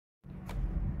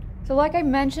So like I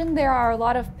mentioned, there are a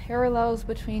lot of parallels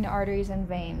between arteries and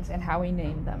veins and how we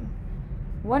name them.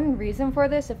 One reason for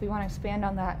this, if we want to expand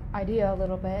on that idea a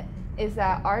little bit, is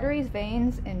that arteries,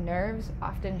 veins, and nerves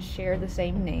often share the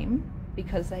same name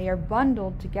because they are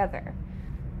bundled together.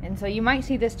 And so you might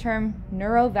see this term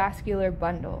neurovascular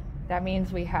bundle. That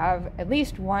means we have at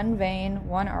least one vein,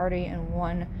 one artery, and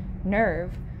one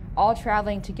nerve all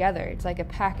traveling together. It's like a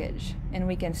package. And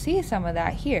we can see some of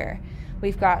that here.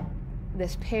 We've got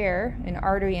this pair, an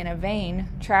artery and a vein,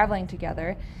 traveling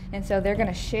together, and so they're going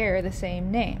to share the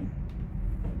same name.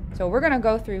 So we're going to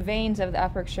go through veins of the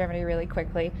upper extremity really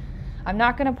quickly. I'm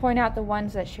not going to point out the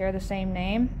ones that share the same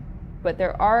name, but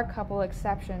there are a couple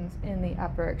exceptions in the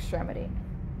upper extremity.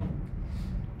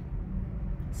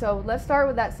 So let's start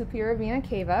with that superior vena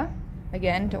cava.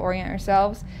 Again, to orient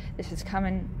ourselves, this is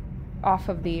coming off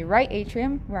of the right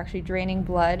atrium. We're actually draining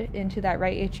blood into that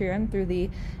right atrium through the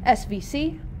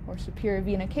SVC, or superior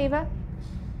vena cava,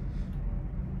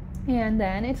 and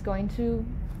then it's going to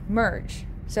merge.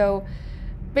 So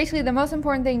basically the most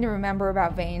important thing to remember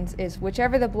about veins is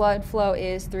whichever the blood flow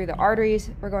is through the arteries,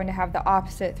 we're going to have the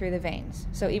opposite through the veins.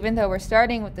 So even though we're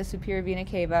starting with the superior vena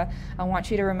cava, I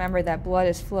want you to remember that blood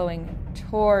is flowing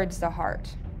towards the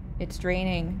heart. It's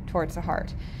draining towards the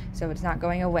heart. So it's not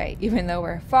going away, even though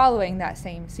we're following that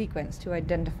same sequence to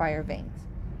identify our veins.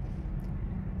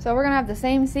 So we're going to have the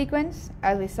same sequence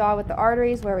as we saw with the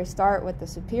arteries, where we start with the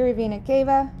superior vena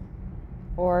cava,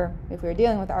 or if we were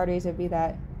dealing with arteries, it would be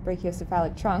that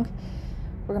brachiocephalic trunk.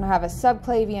 We're going to have a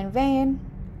subclavian vein,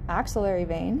 axillary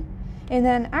vein, and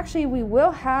then actually we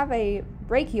will have a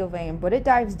brachial vein, but it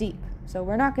dives deep. So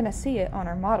we're not going to see it on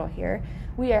our model here.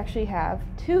 We actually have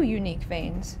two unique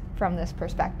veins from this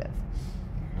perspective.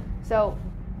 So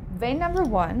vein number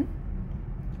one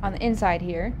on the inside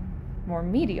here, more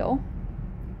medial,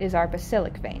 is our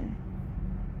basilic vein.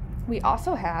 We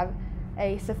also have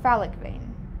a cephalic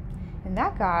vein, and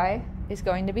that guy is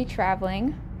going to be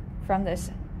traveling from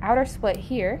this outer split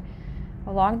here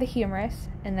along the humerus,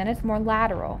 and then it's more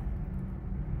lateral.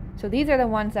 So these are the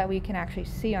ones that we can actually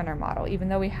see on our model. Even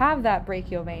though we have that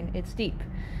brachial vein, it's deep.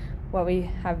 What we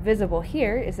have visible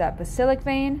here is that basilic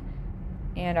vein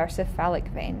and our cephalic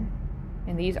vein,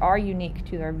 and these are unique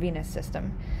to our venous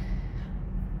system.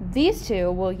 These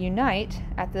two will unite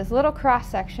at this little cross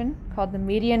section called the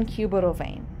median cubital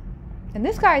vein. And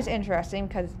this guy is interesting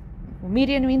because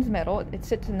median means middle. It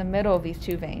sits in the middle of these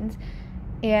two veins.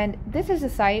 And this is a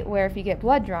site where if you get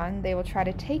blood drawn, they will try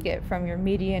to take it from your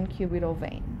median cubital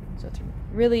vein. So it's a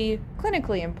really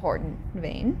clinically important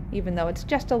vein, even though it's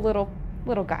just a little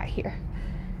guy here.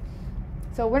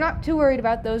 So we're not too worried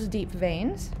about those deep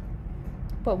veins,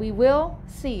 but we will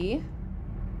see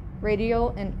radial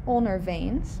and ulnar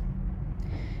veins.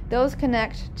 Those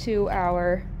connect to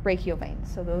our brachial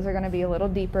veins, so those are going to be a little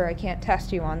deeper. I can't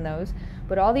test you on those,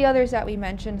 but all the others that we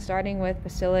mentioned, starting with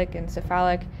basilic and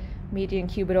cephalic, median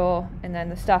cubital, and then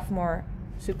the stuff more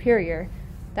superior,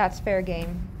 that's fair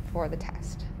game for the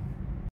test.